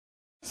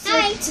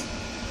Alright.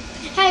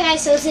 Hi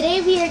guys, so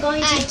today we are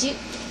going to do...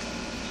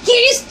 Can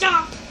you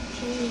stop?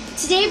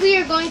 Today we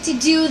are going to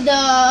do the...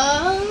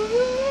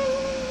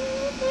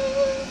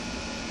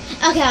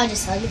 Okay, I'll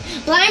just tell you.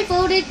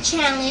 Blindfolded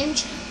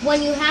challenge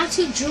when you have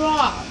to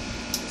draw.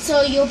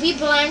 So you'll be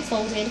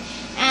blindfolded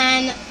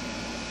and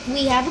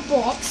we have a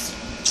box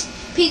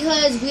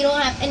because we don't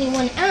have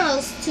anyone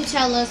else to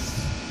tell us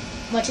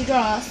what to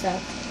draw, so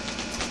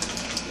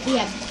we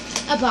have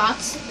a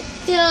box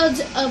filled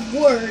of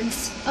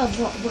words of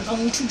what we're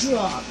going to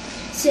draw.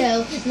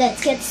 So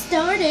let's get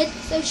started.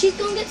 So she's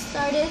going to get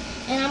started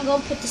and I'm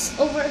going to put this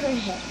over her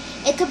head.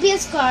 It could be a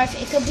scarf,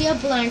 it could be a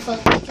blindfold,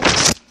 it could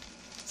be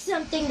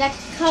something that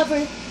could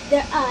cover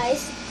their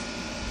eyes.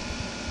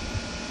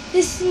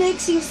 This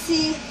makes you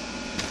see.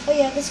 Oh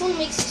yeah, this one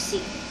makes you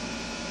see.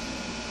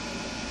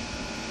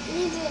 You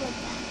need to do it like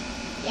that.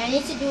 Yeah, I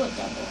need to do it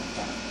double like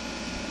that.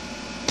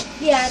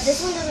 Yeah,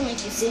 this one doesn't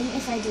make you see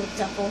if I do it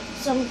double,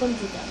 so I'm going to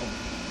do double.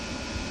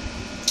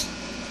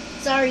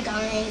 Sorry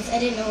guys, I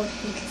didn't know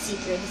you could see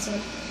through this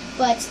one.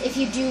 But if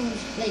you do,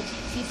 like,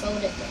 if you fold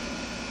it, then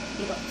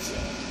you don't see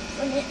anything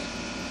from it.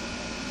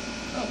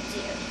 Oh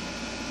dear.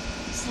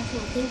 Stephanie,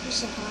 I think we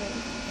should hurry.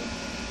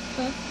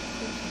 Huh?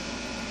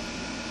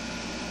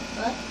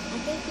 What? I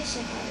think we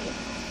should hurry.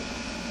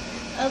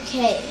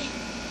 Okay.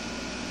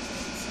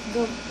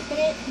 Go open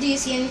it. Do you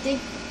see anything?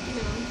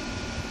 No.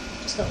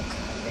 Just go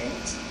cover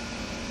it.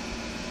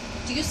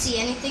 Do you see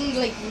anything,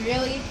 like,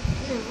 really?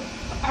 No.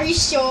 Are you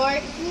sure?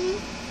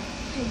 Mm-hmm.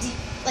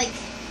 Like...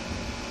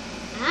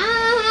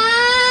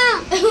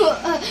 Ah!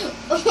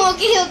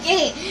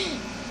 Okay.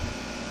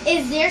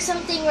 Is there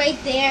something right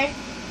there?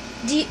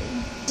 Do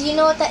you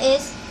know what that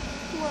is?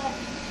 What?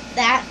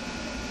 That?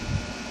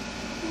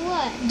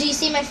 What? Do you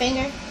see my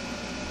finger?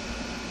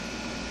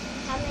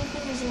 How many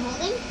fingers are you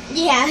holding?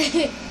 Yeah.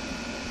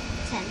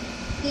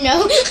 10.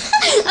 No.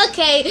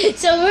 Okay,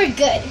 so we're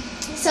good.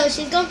 So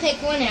she's gonna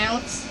pick one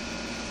out.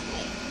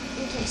 Wait.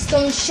 Okay. She's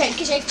gonna shake.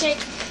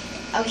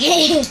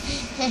 Okay.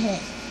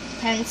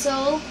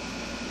 Pencil.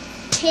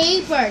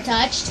 Paper.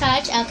 Touch.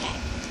 Okay.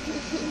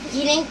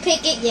 You didn't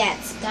pick it yet.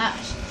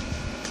 Gosh.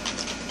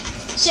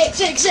 Shake.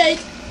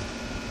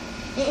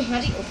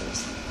 How do you open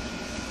this?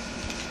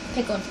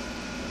 Pick one.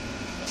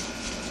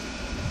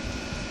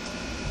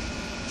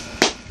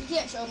 You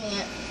can't show me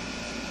it.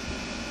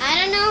 I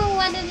don't know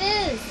what it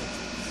is.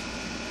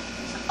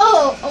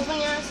 Oh, open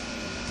yours.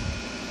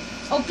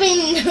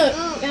 Open.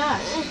 Oh.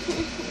 Gosh.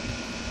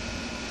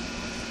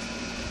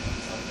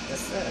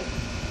 This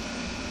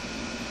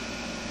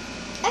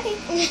Okay.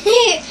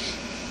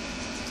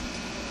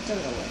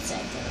 Don't know what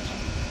side that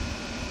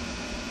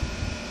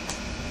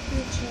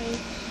Okay.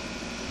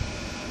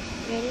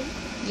 Ready?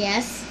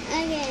 Yes.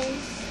 Okay.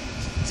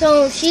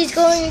 So she's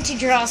going to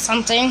draw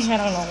something. I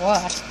don't know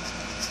what.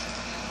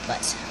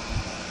 But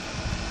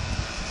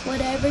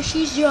whatever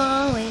she's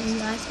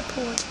drawing, I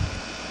support.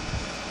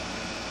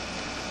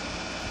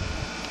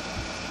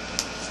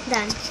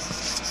 Done.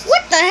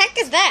 What the heck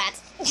is that?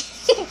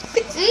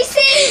 Let me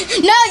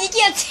see. No, you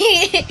can't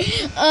see it.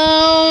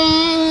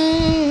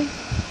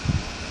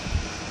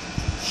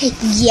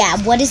 Yeah,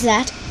 what is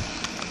that?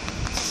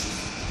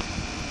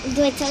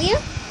 Do I tell you?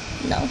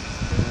 No.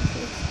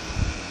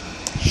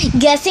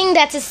 Guessing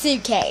that's a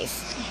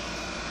suitcase.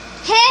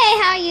 Hey,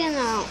 how you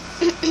know?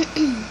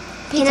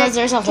 Because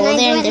there's a hole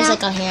there and there's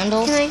like a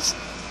handle. Can I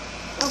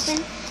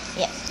open?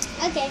 Yeah.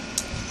 Okay.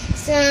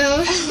 So,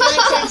 I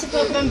tend to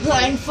put my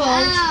blindfold.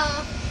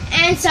 Oh.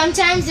 And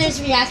sometimes there's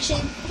reaction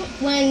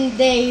when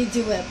they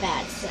do it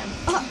bad, so.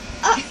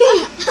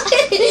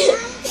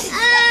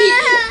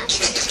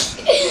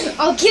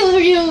 I'll kill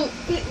you.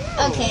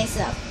 Okay,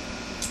 so.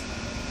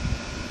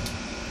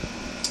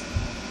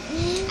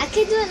 I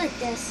could do it like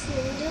this. Can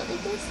you do it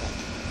like this?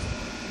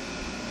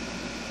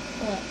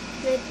 What?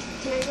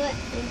 Can I do it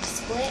and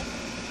split?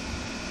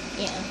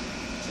 Yeah.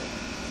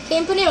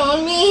 Can you put it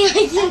on me?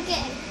 Okay. Give it.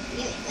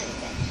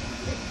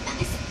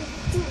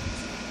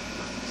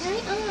 Let me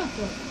Hurry up.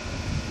 do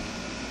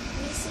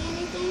you see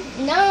anything?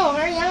 No,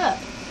 hurry up.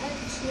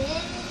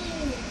 Okay.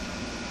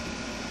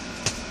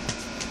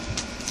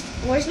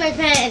 Where's my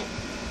pen?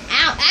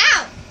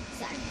 Ow.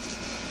 Sorry.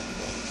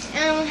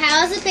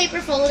 How is the paper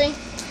folding?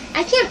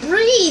 I can't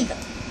breathe.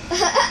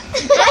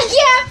 I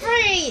can't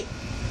breathe.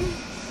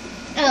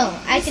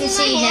 Oh, I You can see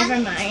see. my hand?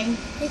 Never mind.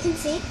 You can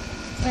see?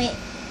 Wait.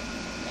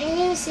 I'm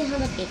going to see how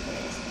the paper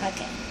is.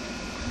 Okay.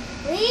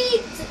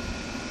 Wait.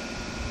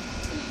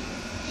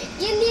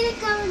 You need to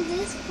cover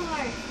this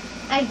part.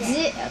 I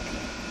did.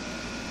 Okay.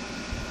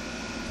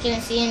 Can I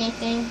see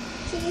anything?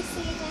 Can you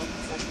see like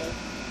something?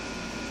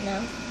 No.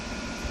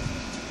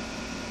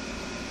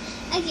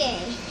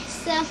 Okay,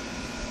 so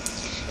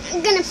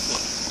I'm gonna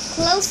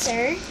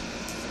closer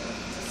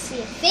see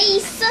a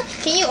face.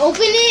 Can you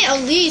open it?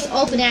 At least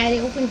open it. I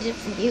opened it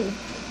for you.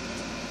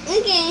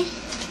 Okay.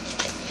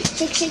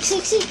 Shake.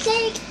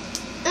 Okay.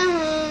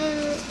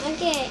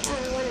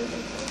 One of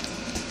them.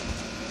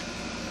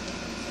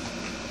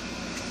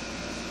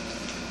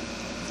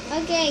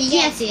 Okay. You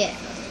yeah. can't see it.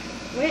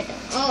 Where?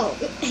 Oh.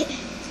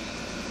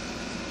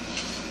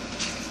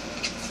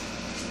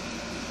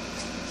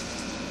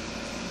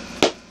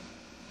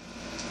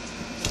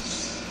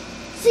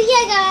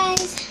 yeah,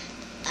 guys.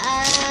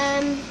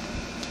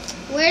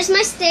 Where's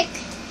my stick?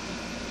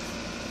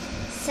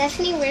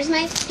 Stephanie, where's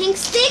my pink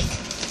stick?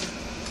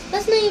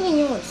 That's not even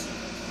yours.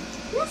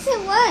 Yes, it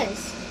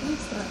was.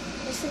 That's not.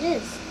 Yes, it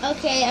is.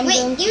 Okay, I'm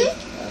Wait, going you?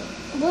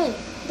 What?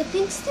 The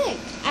pink stick.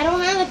 I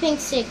don't have a pink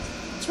stick.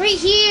 It's right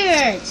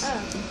here.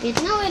 Oh.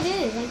 No, it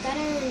is. I got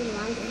it in the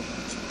laundry.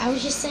 I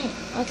was just saying.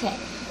 Okay.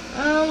 Yeah, I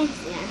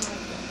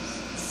have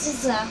this. This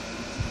is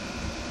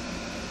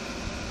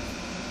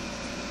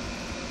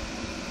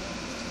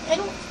I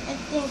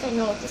think I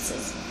know what this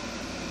is.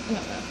 I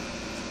don't know.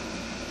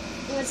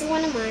 What's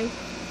one of mine?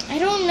 I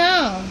don't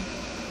know.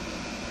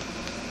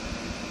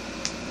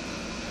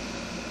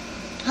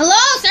 Hello,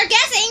 start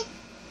guessing.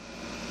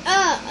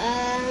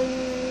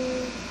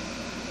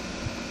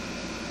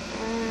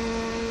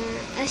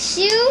 A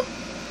shoe?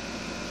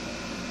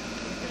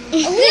 A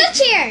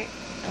wheelchair?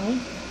 Oh.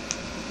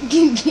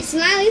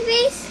 Smiley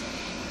face?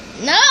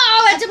 No,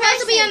 it's supposed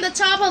to be on the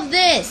top of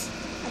this.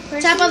 A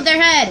person? Top of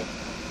their head. A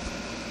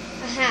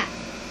hat.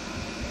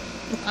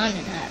 What kind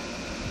of hat?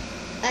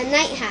 A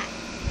night hat.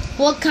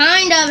 What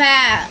kind of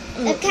hat?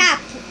 A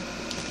cap.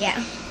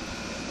 Yeah.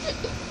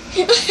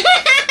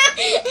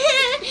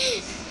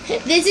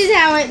 This is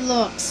how it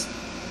looks.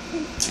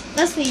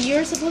 Leslie,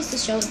 you're supposed to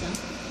show them.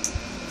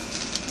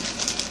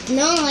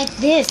 No, like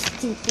this,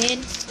 stupid.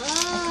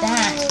 Oh,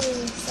 that.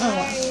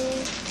 sorry.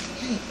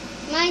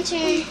 My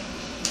turn.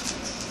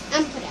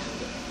 I'm put out.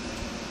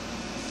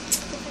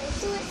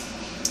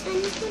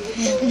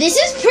 This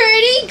is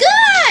pretty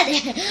good.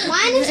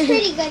 Mine is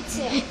pretty good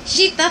too.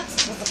 She thought.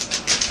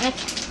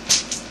 Okay.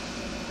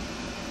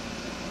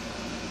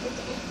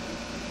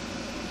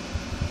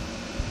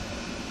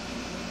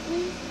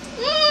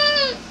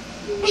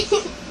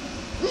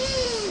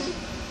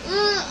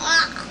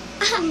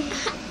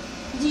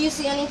 Do you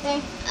see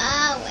anything?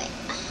 Wait.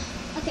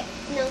 Okay,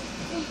 no.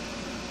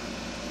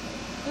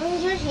 Oh,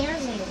 your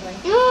hair's in the way.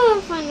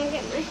 Oh, fine, I'll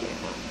get my hair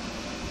out.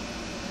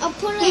 I'll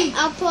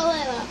pull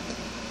it up.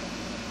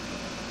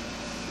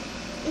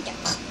 Okay.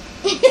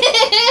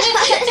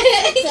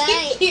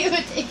 Sorry. You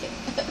would take it.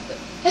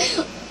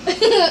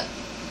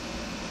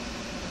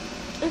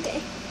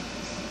 Okay.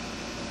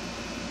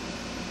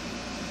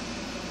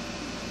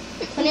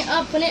 Put it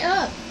up, put it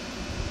up.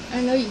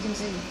 I know you can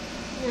see.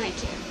 No, I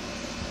can't.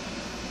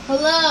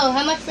 Hello,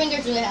 how much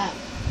fingers do we have?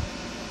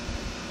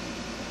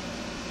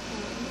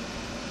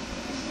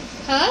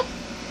 Huh?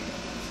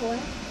 4.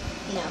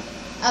 No.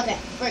 Okay,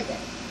 we're good.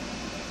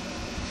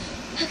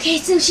 Okay,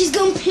 so she's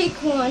gonna pick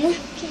one.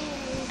 Okay.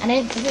 I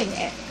didn't do it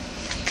there.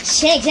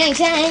 Shake, shake,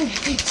 shake.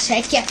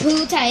 Shake your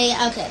pootie.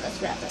 Okay, let's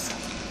wrap this up.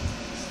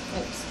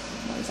 Oops,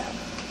 one's out.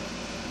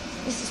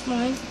 This is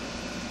mine.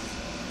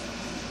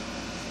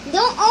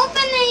 Don't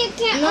open it. You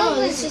can't No,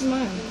 open this it. is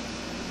mine.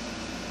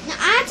 No, I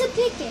have to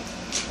pick it.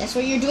 That's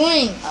what you're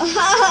doing.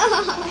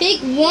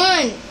 Pick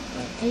one.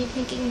 Are you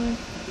picking one?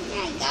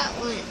 Yeah, I got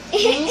one.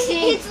 Let me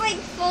see. It's like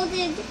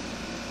folded.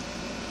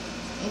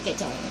 Okay,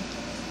 tell me.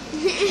 I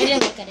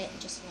didn't look at it,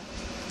 just look.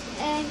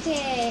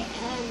 Okay.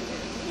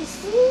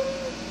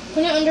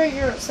 Put it under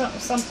your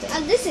something.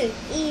 Oh, this is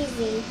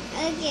easy.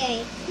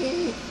 Okay.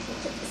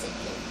 Put this in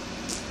here.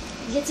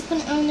 You get to put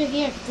it under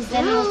here, because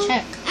then I'll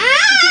check.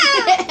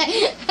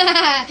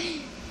 Ah!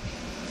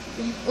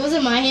 Was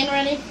it my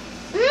handwriting?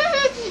 Was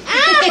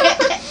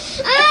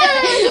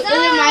Was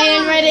it my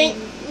handwriting?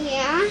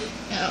 Yeah.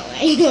 Oh,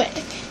 wait.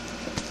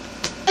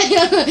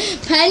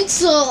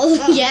 Pencil.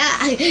 Oh.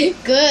 Yeah,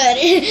 good.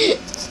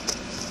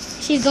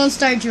 She's gonna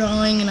start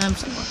drawing, and I'm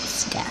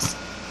supposed to guess.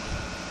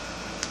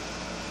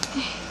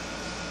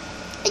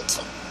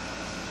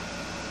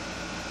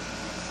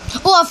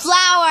 Oh, a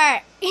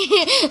flower.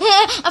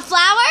 A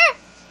flower?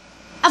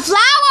 A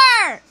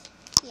flower.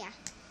 Yeah.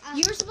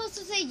 You were supposed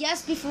to say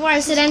yes before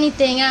I said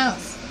anything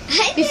else.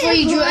 I Before did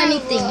you drew horrible.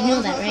 anything, you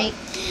know that, right?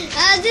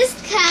 This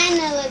kind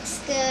of looks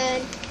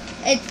good.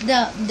 It's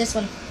this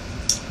one.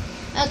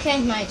 Okay,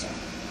 my turn.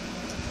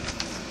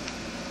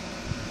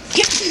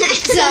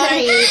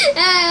 Sorry.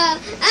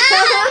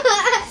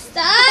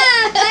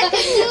 Stop! What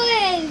are you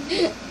doing?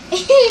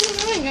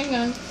 Hang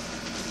on.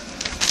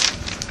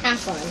 Have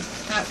fun.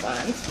 Have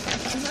fun.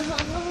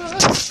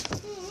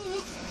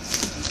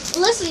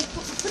 Leslie,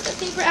 put the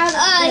paper out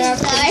of Oh, the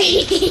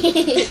sorry.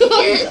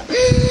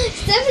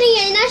 Stephanie,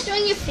 you're not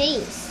showing your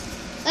face.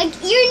 Like,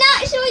 you're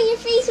not showing your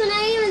face. When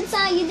I even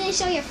saw you didn't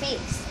show your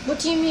face. What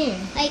do you mean?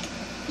 Like,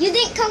 you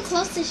didn't come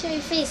close to show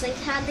your face. Like,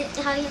 how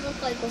you look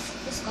like with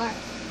the scarf.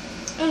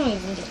 I don't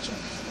even get you,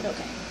 but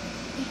okay.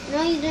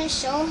 No, you didn't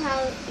show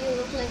how you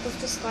look like with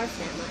the scarf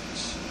that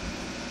much.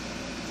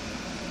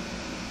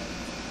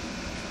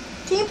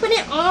 Can you put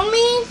it on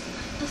me?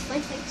 Oh,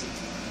 fine.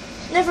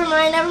 Never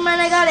mind, I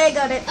got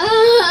it.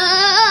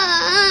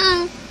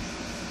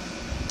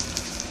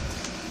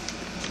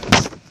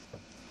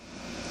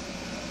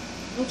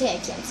 Okay, I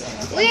can't see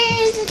anything.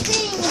 Where is the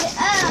thing?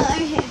 Oh,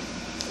 right here.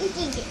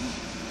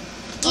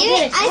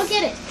 I'll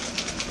get it.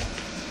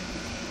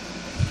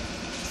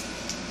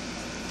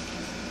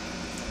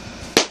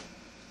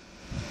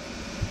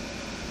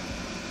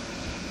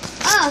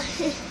 Oh,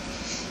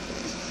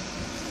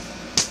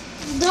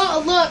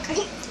 Don't look.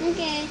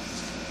 Okay.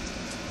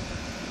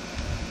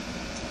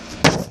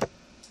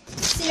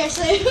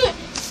 Seriously.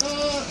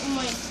 Oh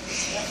my.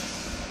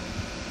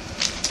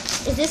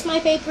 Is this my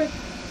paper?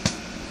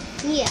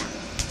 Yeah.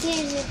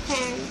 Here's your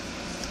pen.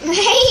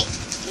 Right?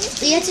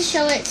 You have to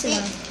show it to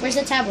them. Where's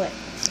the tablet?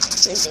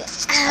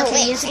 Oh, Okay,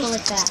 wait. you have to go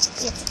like that.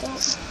 You have to go.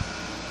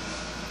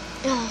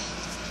 Oh.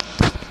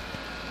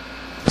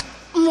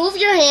 Move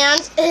your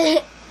hands.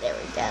 There we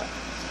go.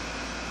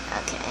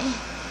 Okay.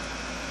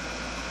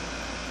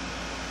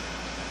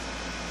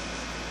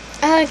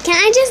 Can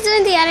I just do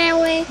it the other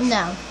way?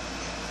 No.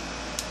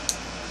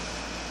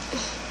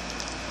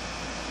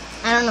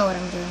 I don't know what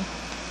I'm doing.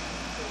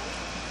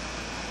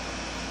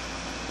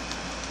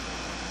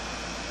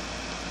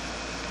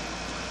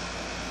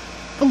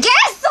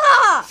 Guess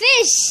off!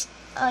 Fish.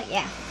 Oh,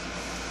 yeah.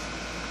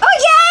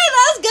 Okay, that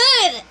was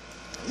good.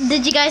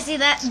 Did you guys see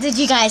that? Did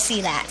you guys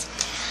see that?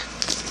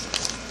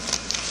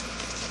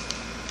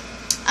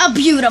 A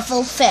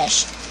beautiful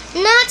fish.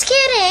 Not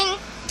kidding.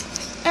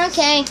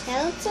 Okay.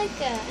 That looks like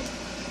a...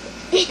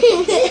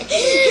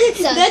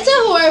 That's a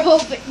horrible,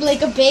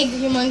 like a big,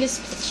 humongous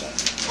picture.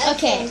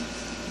 Okay.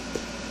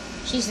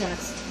 She's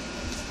next.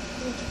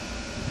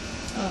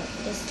 Oh,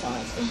 this is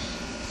fine.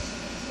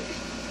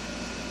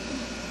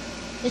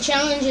 The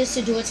challenge is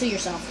to do it to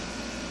yourself.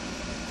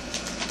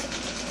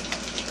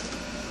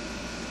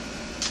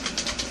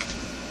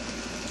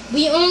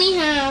 We only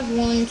have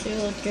 1,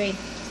 2, 3,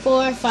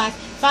 4, 5.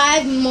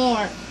 5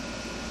 more.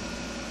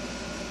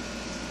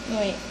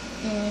 Wait.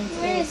 1,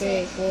 2,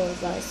 3, 4,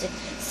 5, 6.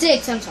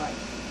 6, I'm sorry.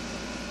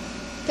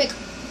 Pick.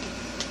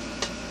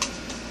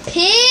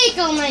 Pick!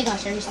 Oh my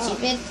gosh, are you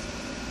stupid?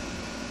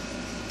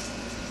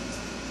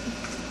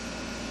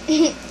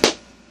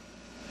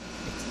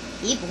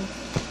 People.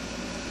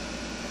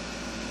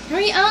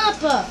 Hurry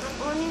up! I'm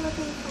only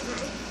looking for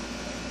that.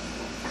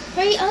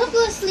 Hurry up,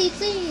 Leslie,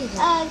 please.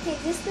 Okay,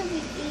 this could be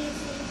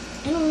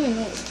easy. I don't even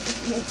know.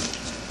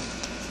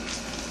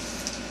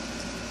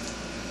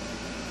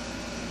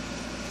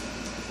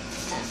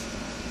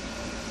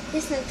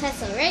 This is a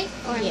pencil, right?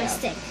 Or a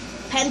stick?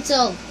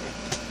 Pencil.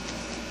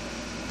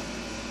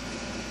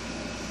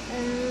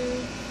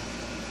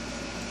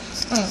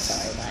 Oh,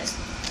 sorry, guys.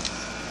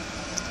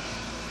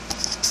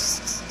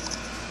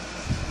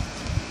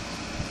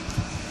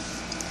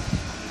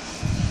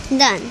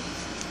 Done.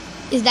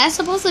 Is that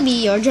supposed to be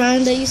your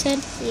drawing that you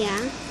said?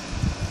 Yeah.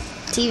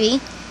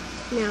 TV?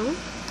 No.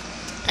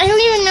 I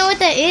don't even know what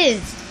that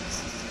is.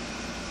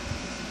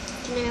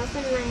 Can I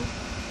open my...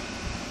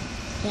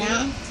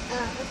 Yeah?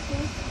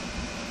 Okay.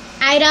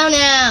 I don't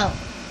know.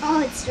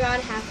 Oh, it's drawn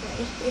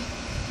halfway.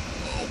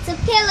 It's a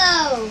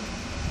pillow.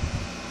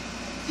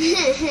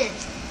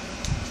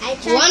 I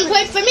tried 1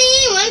 point for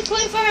me, 1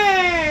 point for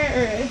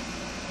her.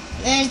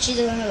 And she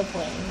doesn't have a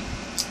point.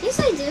 Yes,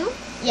 I do.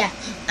 Yeah,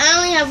 I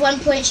only have 1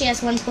 point. She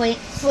has 1 point.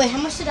 Wait, how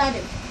much did I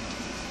do?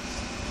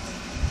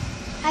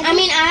 I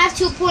mean, I have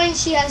 2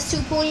 points. She has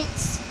 2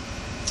 points.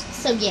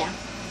 So yeah,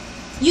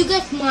 you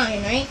guessed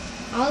mine, right?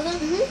 All of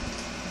them.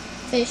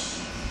 Fish,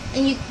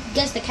 and you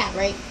guessed the cat,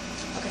 right?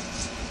 Okay.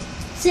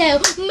 So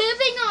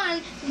moving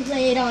on.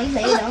 Play it on.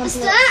 Play it on.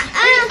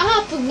 Hurry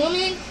up,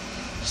 woman.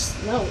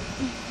 Slow.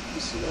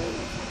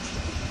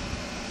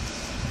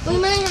 We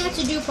might have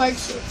to do part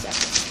 2.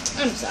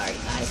 I'm sorry,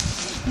 guys.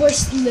 We're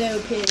slow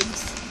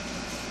pigs.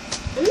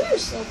 I'm not a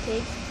slow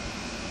pig.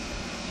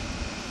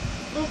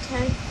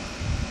 Okay.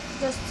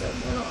 Just turn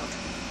it off.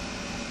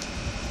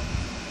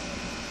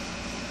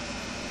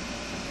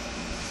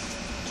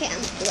 Okay,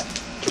 I'm gonna do it.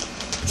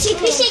 Shake,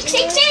 shake,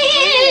 shake, shake!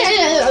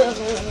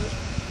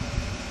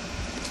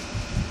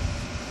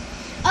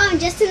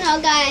 Just to know,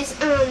 guys,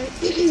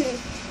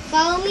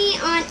 follow me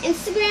on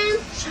Instagram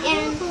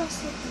and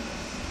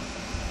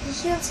you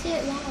can't say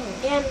it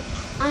loud. And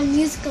on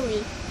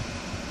Musically.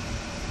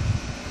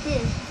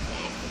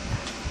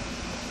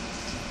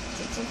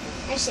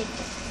 I shake it.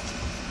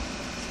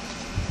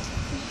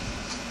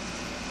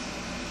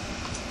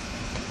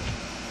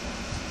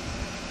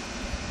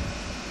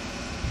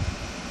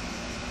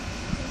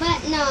 But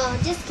no,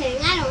 just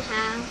kidding. I don't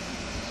have.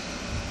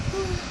 I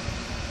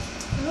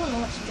don't know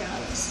what to draw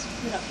this.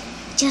 But okay.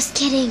 Just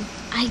kidding.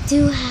 I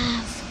do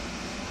have.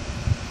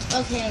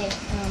 Okay,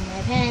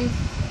 my pen.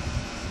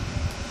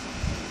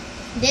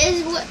 This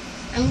is what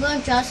I'm going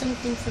to draw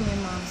something from your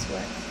mom's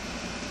work.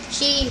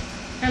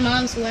 Her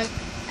mom's work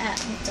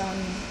at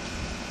McDonald's.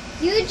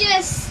 You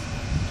just.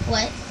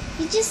 What?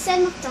 You just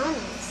said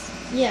McDonald's.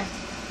 Yeah.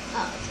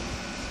 Oh,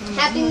 okay.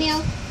 Happy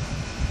Meal?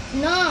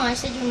 No, I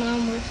said your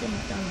mom works at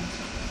McDonald's.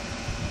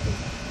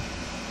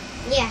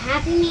 Yeah,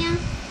 Happy Meal.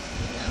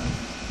 No.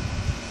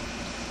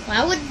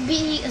 Why would it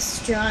be a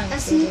strong A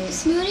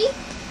smoothie?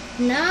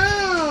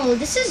 No,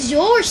 this is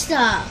your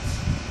stuff.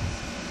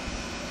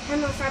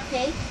 Caramel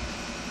frappe?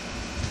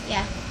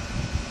 Yeah.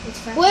 It's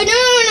frappe. Wait,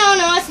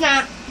 no, it's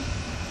not.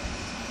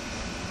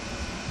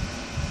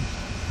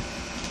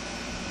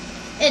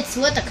 It's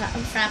with a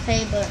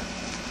frappe, but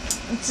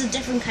it's a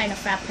different kind of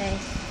frappe.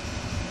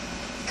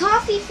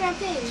 Coffee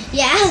frappe.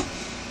 Yeah.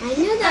 I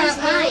knew that was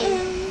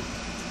mine.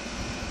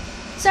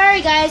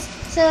 Sorry guys.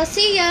 So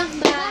see ya.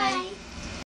 Bye.